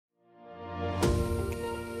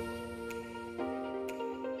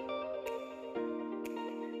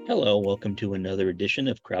Hello, welcome to another edition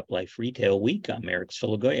of Crop Life Retail Week. I'm Eric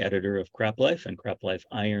Sfiligoj, editor of Crop Life and Crop Life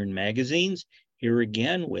Iron magazines, here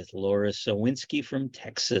again with Lara Sowinski from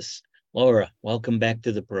Texas. Laura, welcome back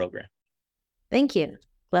to the program. Thank you.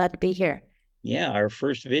 Glad to be here. Yeah, our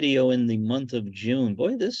first video in the month of June.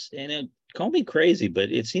 Boy, call me crazy,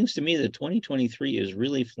 but it seems to me that 2023 is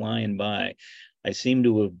really flying by. I seem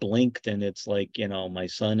to have blinked and it's like, my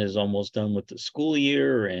son is almost done with the school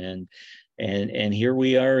year and here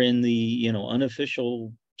we are in the,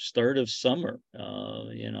 unofficial start of summer.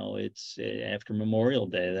 It's after Memorial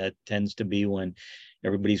Day. That tends to be when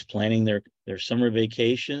everybody's planning their summer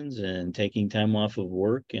vacations and taking time off of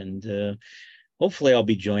work and hopefully I'll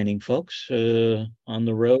be joining folks on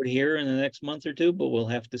the road here in the next month or two, but we'll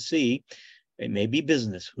have to see. It may be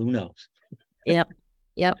business, who knows? Yep.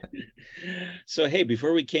 Yep. So, hey,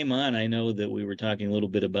 before we came on, I know that we were talking a little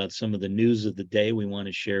bit about some of the news of the day we want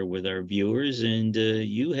to share with our viewers, and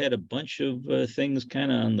you had a bunch of things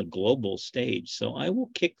kind of on the global stage. So I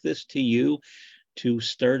will kick this to you to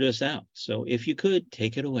start us out. So if you could,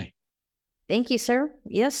 take it away. Thank you, sir.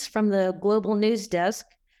 Yes, from the Global News Desk.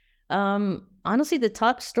 Honestly, the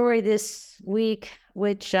top story this week,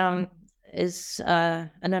 which is an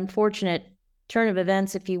unfortunate turn of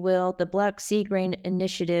events, if you will, the Black Sea Grain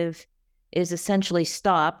Initiative is essentially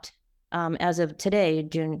stopped as of today,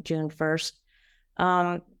 June 1st.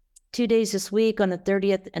 2 days this week, on the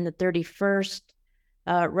 30th and the 31st,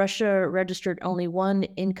 Russia registered only one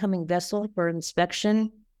incoming vessel for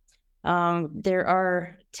inspection. There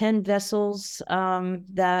are 10 vessels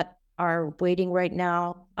that are waiting right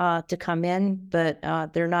now to come in, but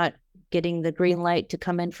they're not getting the green light to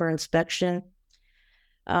come in for inspection.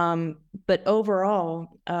 But overall,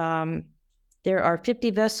 there are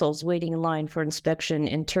 50 vessels waiting in line for inspection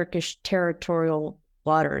in Turkish territorial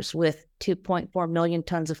waters with 2.4 million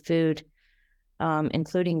tons of food,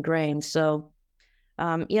 including grain. So,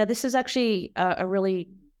 this is actually a really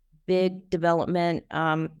big development.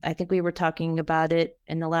 I think we were talking about it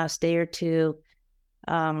in the last day or two.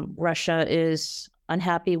 Russia is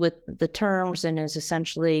unhappy with the terms and is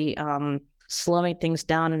essentially slowing things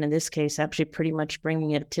down, and in this case, actually pretty much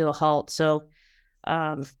bringing it to a halt. So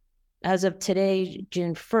as of today,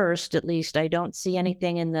 June 1st, at least, I don't see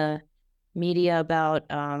anything in the media about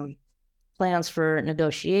plans for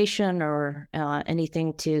negotiation or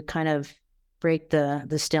anything to kind of break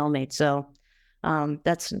the stalemate. So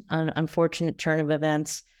that's an unfortunate turn of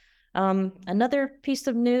events. Another piece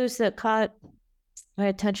of news that caught my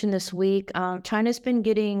attention this week, China's been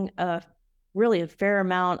getting really a fair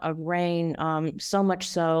amount of rain, so much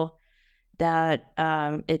so that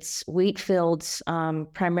its wheat fields,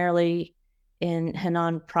 primarily in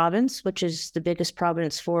Henan province, which is the biggest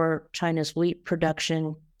province for China's wheat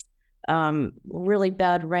production, really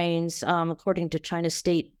bad rains. According to China's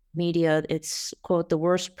state media, it's, quote, the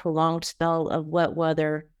worst prolonged spell of wet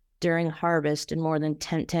weather during harvest in more than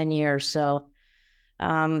 10 years. So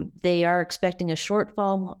they are expecting a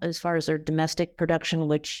shortfall as far as their domestic production,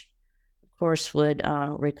 which of course would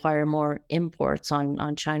require more imports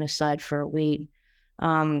on China's side for wheat.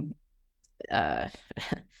 The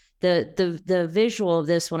visual of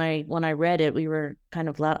this, when I read it, we were kind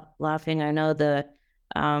of laughing. I know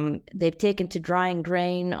they've taken to drying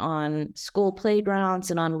grain on school playgrounds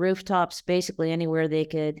and on rooftops, basically anywhere they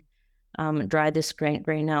could dry this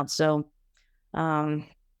grain out. So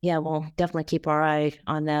we'll definitely keep our eye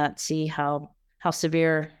on that, see how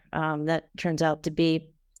severe that turns out to be.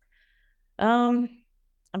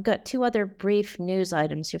 I've got two other brief news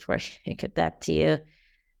items before I get back to you.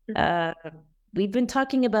 We've been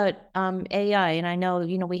talking about AI, and I know,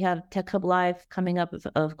 we have Tech Hub Live coming up,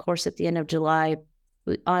 of course, at the end of July.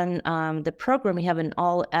 On the program, we have an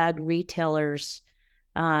all ag retailers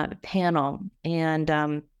panel,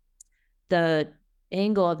 and the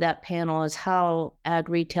angle of that panel is how ag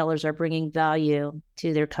retailers are bringing value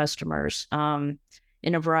to their customers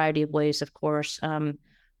in a variety of ways, of course.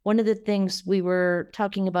 One of the things we were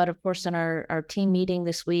talking about, of course, in our team meeting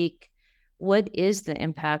this week, what is the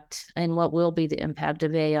impact and what will be the impact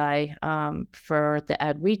of AI for the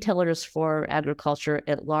ag retailers, for agriculture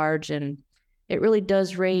at large? And it really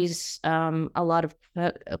does raise a lot of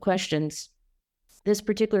questions. This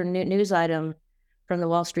particular news item from the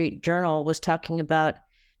Wall Street Journal was talking about,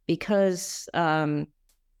 because AI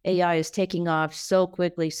is taking off so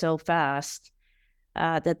quickly, so fast,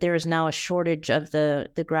 that there is now a shortage of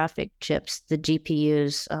the graphic chips, the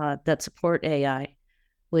GPUs that support AI,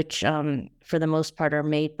 which for the most part are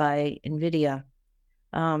made by NVIDIA.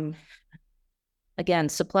 Again,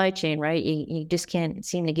 supply chain, right? You just can't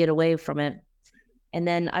seem to get away from it. And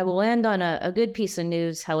then I will end on a good piece of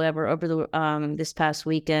news. However, over the this past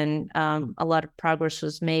weekend, a lot of progress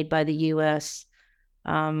was made by the U.S.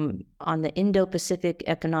 On the Indo-Pacific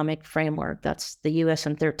Economic Framework. That's the U.S.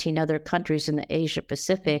 and 13 other countries in the Asia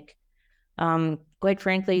Pacific. Quite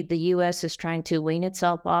frankly, the U.S. is trying to wean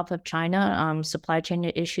itself off of China. Supply chain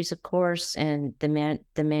issues, of course, and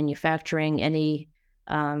the manufacturing, any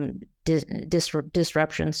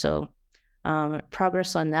disruption. So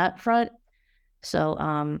progress on that front.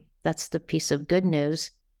 So that's the piece of good news.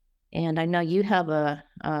 And I know you have a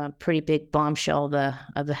pretty big bombshell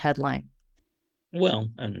of a headline. Well,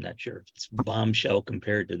 I'm not sure if it's bombshell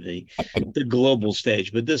compared to the global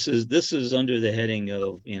stage, but this is under the heading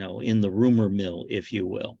of, in the rumor mill, if you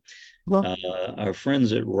will. Well, Our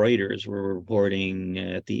friends at Reuters were reporting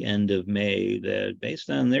at the end of May that, based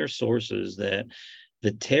on their sources, that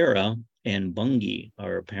Viterra and Bunge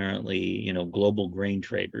are apparently, global grain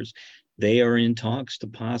traders. They are in talks to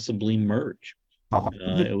possibly merge.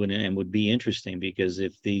 It would be interesting, because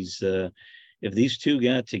if these two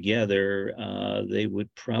got together, they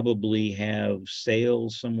would probably have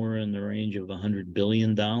sales somewhere in the range of $100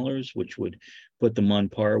 billion, which would put them on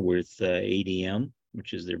par with ADM,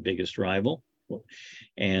 which is their biggest rival.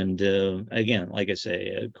 And again, like I say,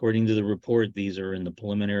 according to the report, these are in the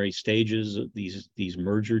preliminary stages of these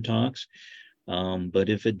merger talks. But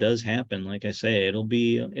if it does happen, like I say, it'll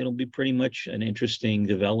be pretty much an interesting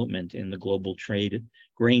development in the global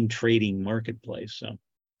grain trading marketplace. So.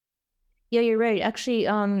 yeah, you're right. Actually,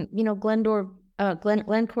 Glencore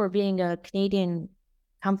being a Canadian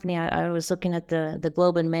company, I was looking at the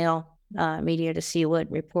Globe and Mail media to see what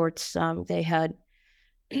reports they had.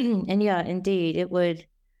 And yeah, indeed, it would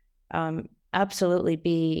absolutely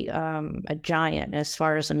be a giant as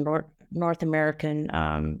far as a North American,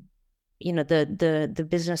 the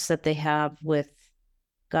business that they have with,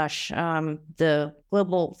 gosh, the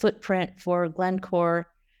global footprint for Glencore,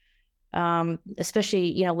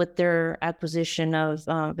 especially, with their acquisition of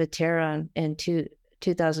Viterra in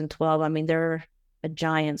 2012. I mean, they're a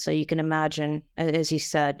giant. So you can imagine, as you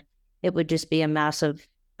said, it would just be a massive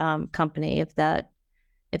company if that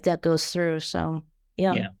goes through. So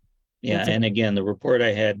yeah. Yeah. And again, the report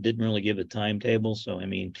I had didn't really give a timetable. So, I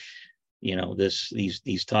mean,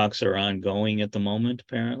 these talks are ongoing at the moment,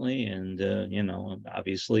 apparently. And,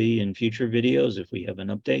 obviously in future videos, if we have an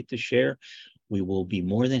update to share, we will be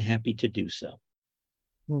more than happy to do so.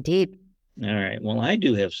 Indeed. All right. Well, I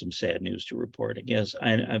do have some sad news to report. I guess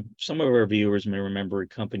some of our viewers may remember a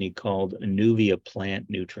company called Anuvia Plant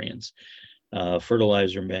Nutrients,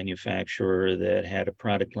 fertilizer manufacturer that had a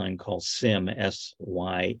product line called SYMTRX,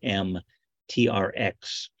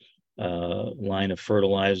 line of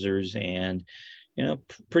fertilizers. And,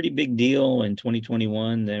 pretty big deal. In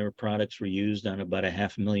 2021, their products were used on about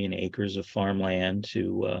 500,000 acres of farmland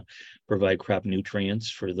to provide crop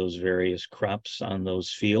nutrients for those various crops on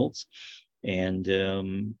those fields. And,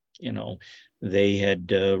 they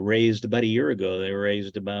had raised about a year ago, they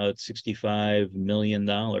raised about $65 million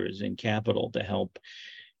in capital to help,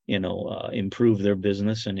 improve their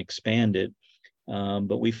business and expand it.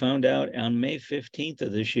 But we found out on May 15th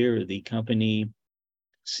of this year, the company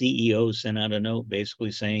CEO sent out a note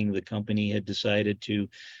basically saying the company had decided to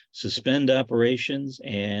suspend operations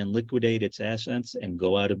and liquidate its assets and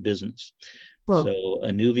go out of business. Well, So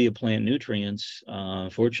Anuvia Plant Nutrients,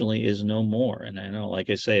 unfortunately, is no more. And I know,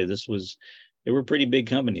 like I say, they were a pretty big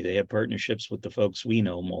company. They had partnerships with the folks we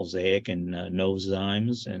know, Mosaic and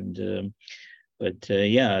Novozymes. And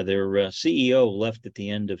yeah, their CEO left at the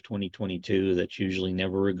end of 2022. That's usually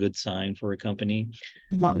never a good sign for a company.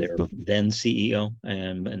 Their then CEO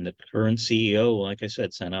and the current CEO, like I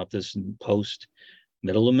said, sent out this post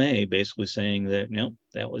middle of May, basically saying that, no,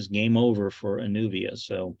 that was game over for Anuvia.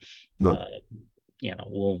 So,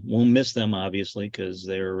 we'll miss them, obviously, because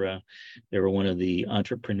they're one of the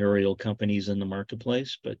entrepreneurial companies in the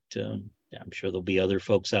marketplace. But I'm sure there'll be other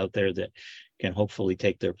folks out there that can hopefully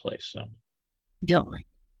take their place. So. yeah.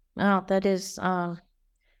 Wow, that is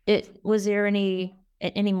it. Was there any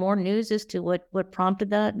more news as to what prompted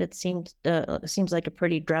that? It seems like a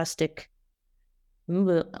pretty drastic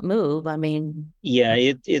move. I mean, Yeah,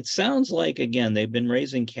 it sounds like, again, they've been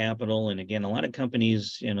raising capital. And again, a lot of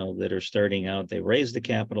companies, that are starting out, they raise the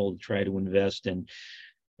capital to try to invest in.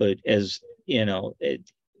 But as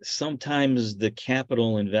sometimes the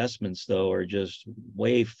capital investments, though, are just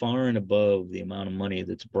way far and above the amount of money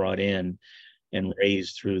that's brought in and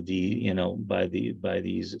raised through by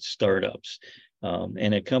these startups.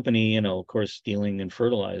 And a company, of course, dealing in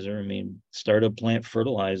fertilizer. I mean, startup plant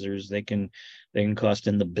fertilizers, they can cost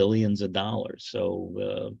in the billions of dollars.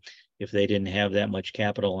 So if they didn't have that much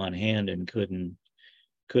capital on hand and couldn't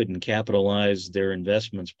couldn't capitalize their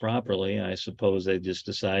investments properly, I suppose they just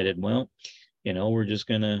decided, well, we're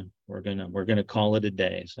gonna call it a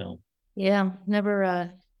day. So Yeah, never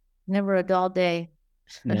a dull day.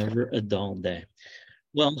 never a dull day.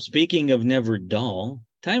 Well, speaking of never dull,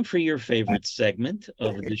 time for your favorite segment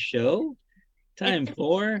of the show. Time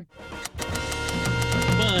for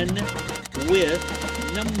fun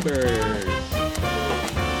with numbers.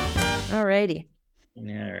 Alrighty. All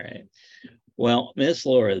right. Well, Miss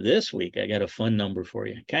Laura, this week I got a fun number for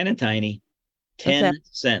you. Kind of tiny. Okay. 10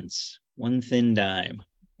 cents. One thin dime.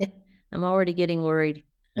 I'm already getting worried.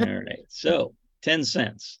 All right. So 10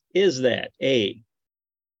 cents. Is that A,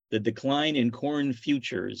 the decline in corn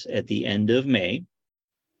futures at the end of May?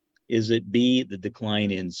 Is it B, the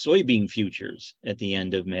decline in soybean futures at the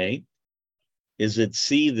end of May? Is it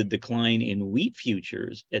C, the decline in wheat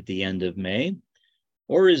futures at the end of May?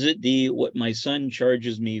 Or is it D, what my son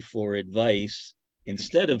charges me for advice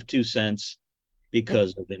instead of 2 cents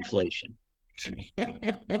because of inflation?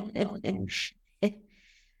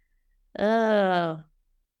 Oh,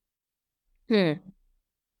 hmm.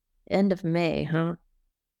 End of May, huh?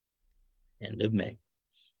 End of May.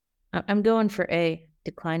 I'm going for A,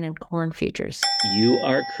 decline in corn futures. You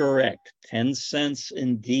are correct. 10 cents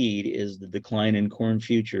indeed is the decline in corn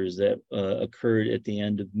futures that occurred at the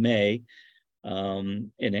end of May.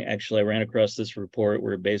 And actually, I ran across this report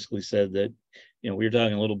where it basically said that, we were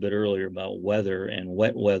talking a little bit earlier about weather and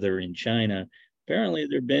wet weather in China. Apparently,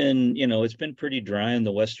 it's been pretty dry in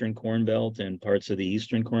the Western Corn Belt and parts of the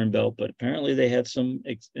Eastern Corn Belt, but apparently they had some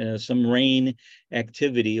rain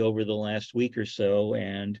activity over the last week or so.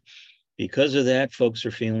 And because of that, folks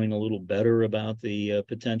are feeling a little better about the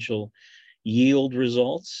potential yield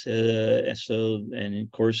results. And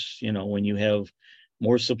of course, when you have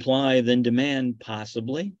more supply than demand,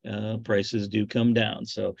 possibly, prices do come down.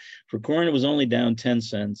 So for corn, it was only down 10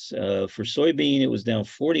 cents. For soybean, it was down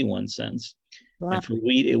 41 cents. Wow. And for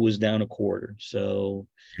wheat, it was down a quarter. So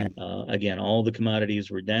again, all the commodities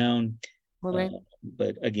were down.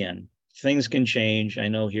 But again, things can change. I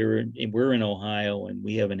know we're in Ohio and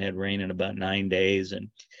we haven't had rain in about 9 days. And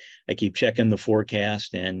I keep checking the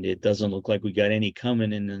forecast and it doesn't look like we got any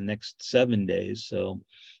coming in the next 7 days. So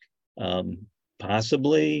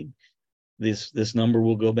possibly this number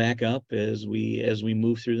will go back up as we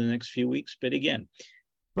move through the next few weeks. But again,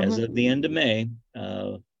 as of the end of May,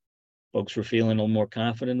 folks were feeling a little more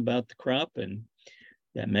confident about the crop, and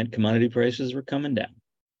that meant commodity prices were coming down.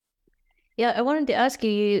 Yeah, I wanted to ask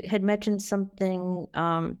you, you had mentioned something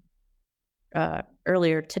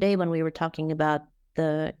earlier today when we were talking about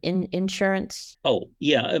the insurance. Oh,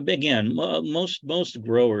 yeah. Again, most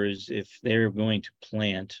growers, if they're going to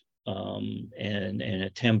plant and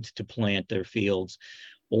attempt to plant their fields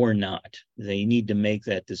or not, they need to make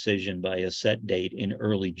that decision by a set date in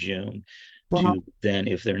early June. To then,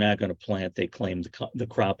 if they're not going to plant, they claim the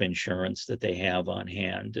crop insurance that they have on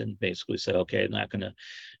hand and basically say, okay, not going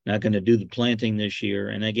to do the planting this year.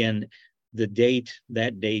 And again, that date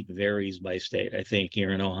varies by state. I think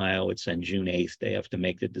here in Ohio, it's on June 8th. They have to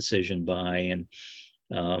make the decision by, and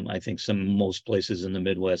I think most places in the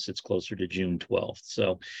Midwest, it's closer to June 12th.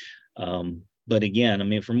 So, but again, I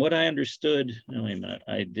mean, from what I understood, wait a minute,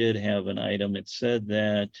 I did have an item. It said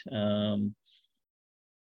that,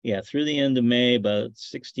 through the end of May, about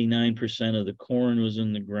 69% of the corn was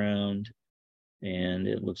in the ground. And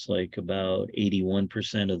it looks like about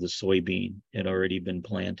 81% of the soybean had already been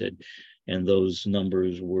planted. And those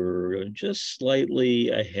numbers were just slightly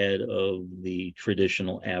ahead of the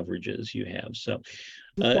traditional averages you have. So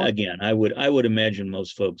again, I would imagine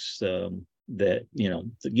most folks that,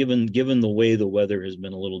 given the way the weather has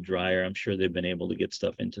been a little drier, I'm sure they've been able to get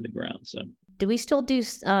stuff into the ground. So do we still do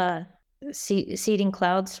seeding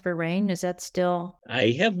clouds for rain? Is that still?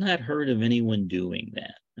 I have not heard of anyone doing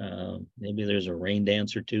that. Maybe there's a rain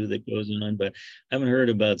dance or two that goes on, but I haven't heard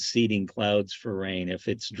about seeding clouds for rain. If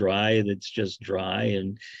it's dry, that's just dry.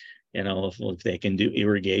 And, if they can do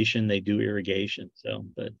irrigation, they do irrigation. So,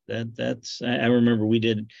 but I remember we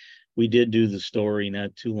did do the story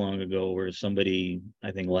not too long ago where somebody,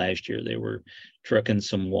 I think last year, they were trucking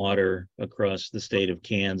some water across the state of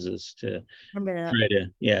Kansas to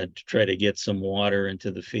try to get some water into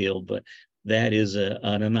the field. But that is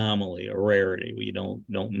an anomaly, a rarity. We don't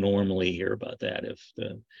normally hear about that.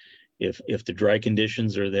 If the dry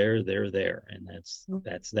conditions are there, they're there, and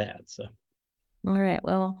that's that. So, all right.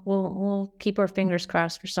 Well, we'll keep our fingers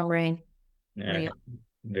crossed for some rain. right.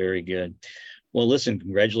 Very good. Well, listen,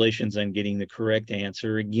 congratulations on getting the correct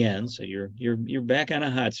answer again. So you're back on a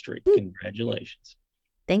hot streak. Congratulations.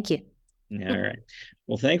 Thank you. All right.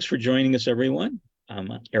 Well, thanks for joining us, everyone. I'm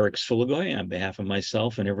Eric Sfiligoj on behalf of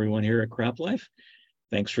myself and everyone here at Crop Life.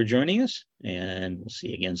 Thanks for joining us, and we'll see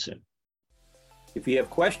you again soon. If you have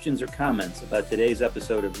questions or comments about today's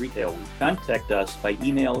episode of Retail Week, contact us by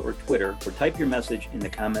email or Twitter, or type your message in the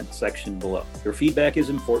comment section below. Your feedback is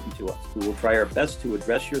important to us. We will try our best to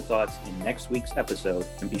address your thoughts in next week's episode,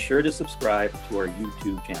 and be sure to subscribe to our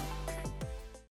YouTube channel.